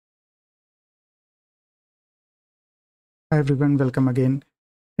Hi everyone, welcome again.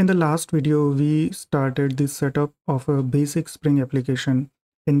 In the last video, we started the setup of a basic Spring application.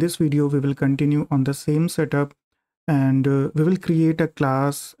 In this video, we will continue on the same setup and we will create a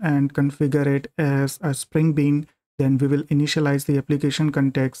class and configure it as a Spring Bean. Then we will initialize the application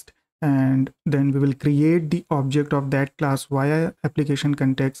context and then we will create the object of that class via application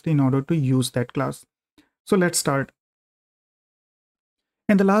context in order to use that class. So let's start.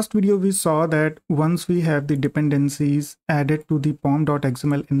 In the last video, we saw that once we have the dependencies added to the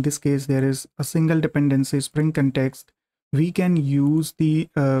pom.xml, in this case, there is a single dependency Spring context, we can use the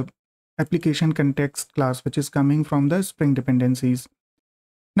application context class, which is coming from the Spring dependencies.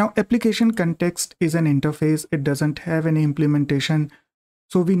 Now, application context is an interface. It doesn't have any implementation.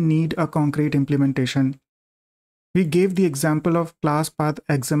 So we need a concrete implementation. We gave the example of class path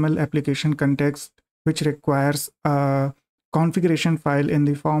XML application context, which requires a configuration file in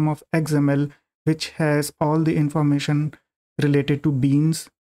the form of XML, which has all the information related to beans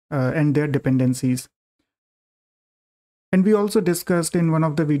and their dependencies. And we also discussed in one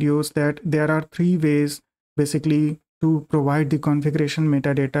of the videos that there are three ways basically to provide the configuration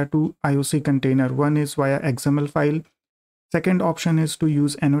metadata to IOC container. One is via XML file. Second option is to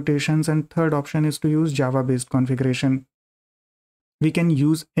use annotations, and third option is to use Java-based configuration. We can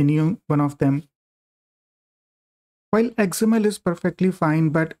use any one of them. While XML is perfectly fine,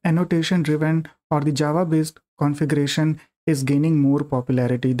 but annotation driven or the Java-based configuration is gaining more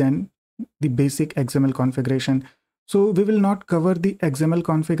popularity than the basic XML configuration. So we will not cover the XML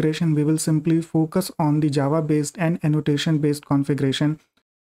configuration. We will simply focus on the Java-based and annotation-based configuration.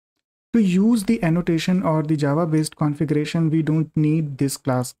 To use the annotation or the Java-based configuration, we don't need this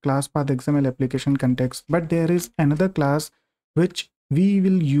class path XML application context, but there is another class which we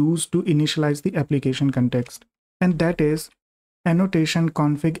will use to initialize the application context, and that is annotation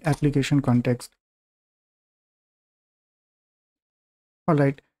config application context. All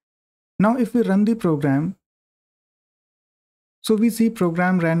right. Now, if we run the program, so we see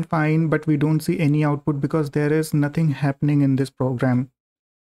program ran fine, but we don't see any output because there is nothing happening in this program.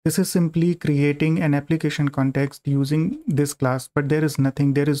 This is simply creating an application context using this class, but there is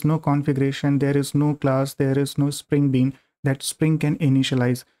nothing. There is no configuration. There is no class. There is no Spring Bean that Spring can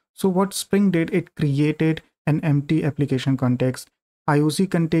initialize. So what Spring did, it created an empty application context. IOC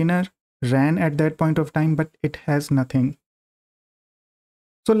container ran at that point of time, but it has nothing.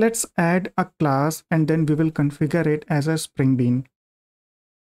 So let's add a class and then we will configure it as a Spring Bean.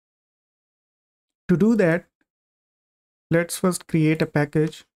 To do that, let's first create a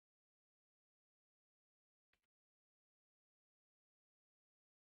package.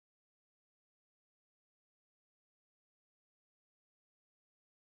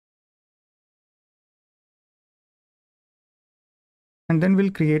 And then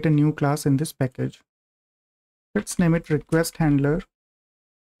we'll create a new class in this package. Let's name it request handler.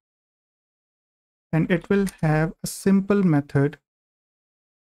 And it will have a simple method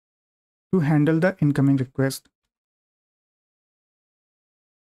to handle the incoming request.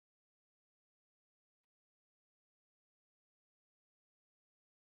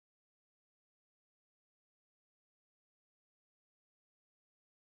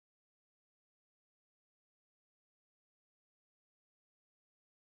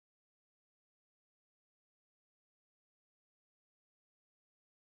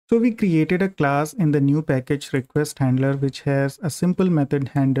 So we created a class in the new package request handler, which has a simple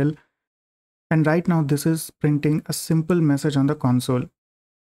method handle. And right now this is printing a simple message on the console.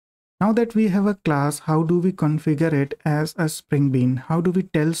 Now that we have a class, how do we configure it as a Spring Bean? How do we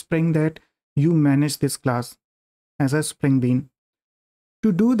tell Spring that you manage this class as a Spring Bean?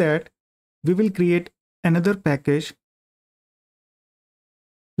 To do that, we will create another package.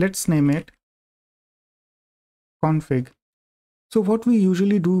 Let's name it config. So what we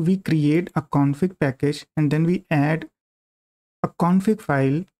usually do, we create a config package and then we add a config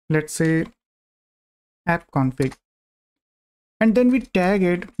file, let's say app config, and then we tag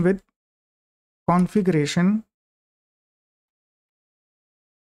it with configuration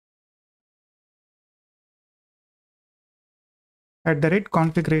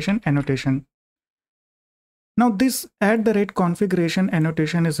 @configuration annotation. Now this @configuration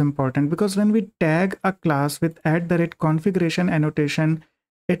annotation is important because when we tag a class with @configuration annotation,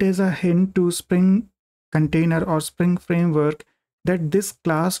 it is a hint to Spring container or Spring framework that this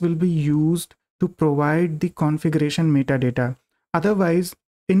class will be used to provide the configuration metadata. Otherwise,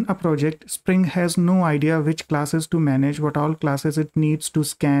 in a project, Spring has no idea which classes to manage, what all classes it needs to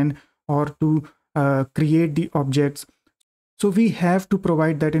scan or to create the objects. So we have to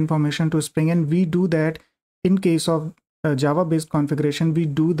provide that information to Spring, and we do that in case of Java-based configuration. We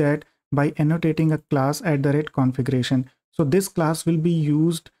do that by annotating a class @configuration. So this class will be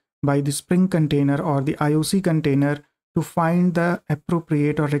used by the Spring container or the IOC container to find the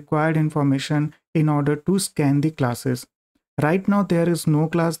appropriate or required information in order to scan the classes. Right now there is no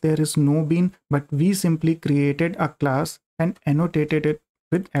class, there is no bean, but we simply created a class and annotated it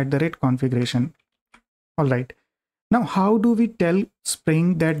with @configuration. All right. Now, how do we tell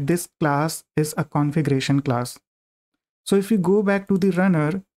Spring that this class is a configuration class? So if we go back to the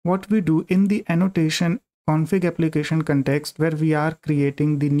runner, what we do in the annotation config application context where we are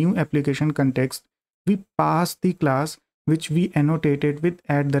creating the new application context, we pass the class which we annotated with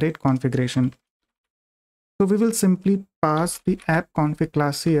 @configuration. So we will simply pass the app config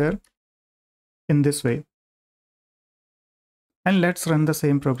class here in this way. And let's run the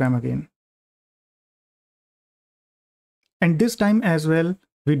same program again. And this time as well,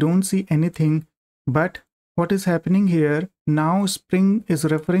 we don't see anything, but what is happening here, now Spring is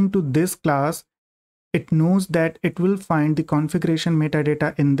referring to this class. It knows that it will find the configuration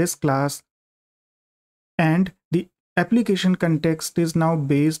metadata in this class, and the application context is now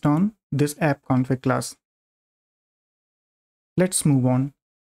based on this app config class. Let's move on.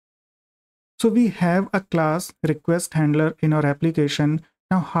 So we have a class request handler in our application.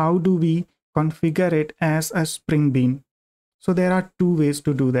 Now how do we configure it as a Spring bean? So there are two ways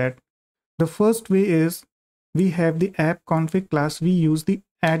to do that. The first way is we have the app config class. We use the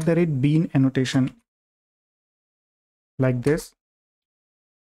 @bean annotation like this.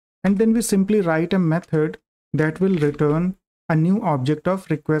 And then we simply write a method that will return a new object of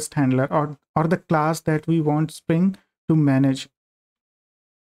request handler or the class that we want Spring to manage.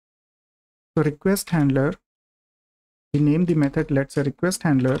 So request handler, we name the method, let's say request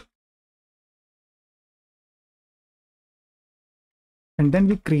handler. And then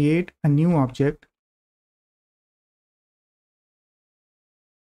we create a new object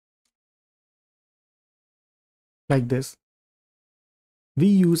like this. We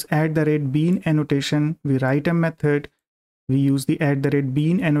use @bean annotation. We write a method. We use the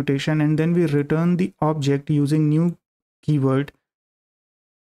 @bean annotation, and then we return the object using new keyword.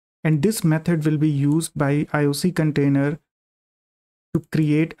 And this method will be used by IOC container to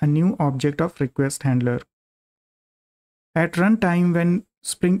create a new object of request handler. At runtime, when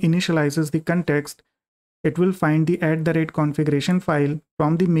Spring initializes the context, it will find the @configuration file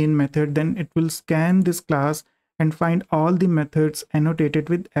from the main method. Then it will scan this class and find all the methods annotated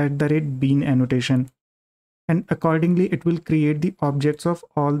with @bean annotation. And accordingly, it will create the objects of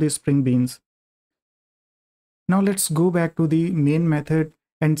all the Spring beans. Now let's go back to the main method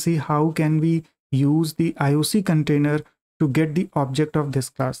and see how can we use the IOC container to get the object of this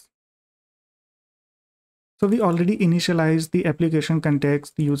class. So we already initialized the application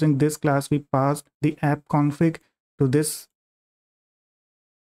context using this class. We passed the app config to this.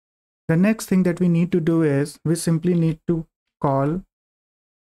 The next thing that we need to do is we simply need to call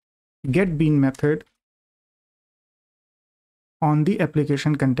getBean method on the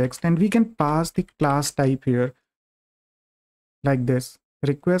application context, and we can pass the class type here like this,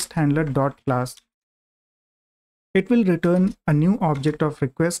 request handler dot class. It will return a new object of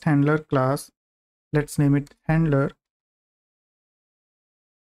request handler class. Let's name it handler.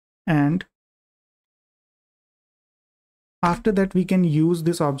 And after that, we can use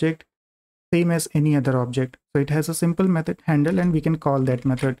this object same as any other object. So it has a simple method handle, and we can call that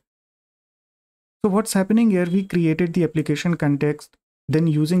method. So what's happening here, we created the application context. Then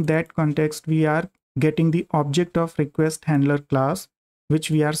using that context, we are getting the object of request handler class,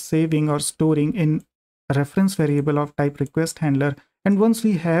 which we are saving or storing in a reference variable of type request handler. And once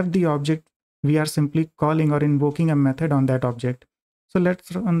we have the object, we are simply calling or invoking a method on that object. So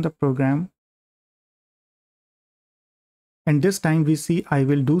let's run the program. And this time we see I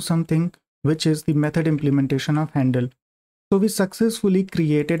will do something, which is the method implementation of handle. So we successfully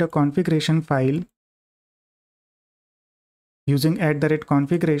created a configuration file using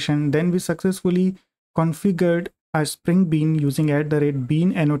 @configuration. Then we successfully configured a Spring bean using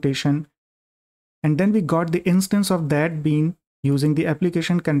 @bean annotation. And then we got the instance of that bean using the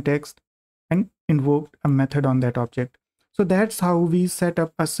application context and invoked a method on that object. So that's how we set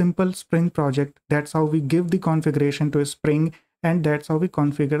up a simple Spring project. That's how we give the configuration to a Spring, and that's how we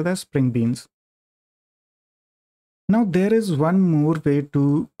configure the Spring beans. Now there is one more way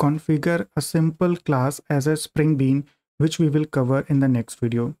to configure a simple class as a Spring bean, which we will cover in the next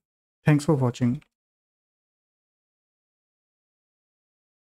video. Thanks for watching.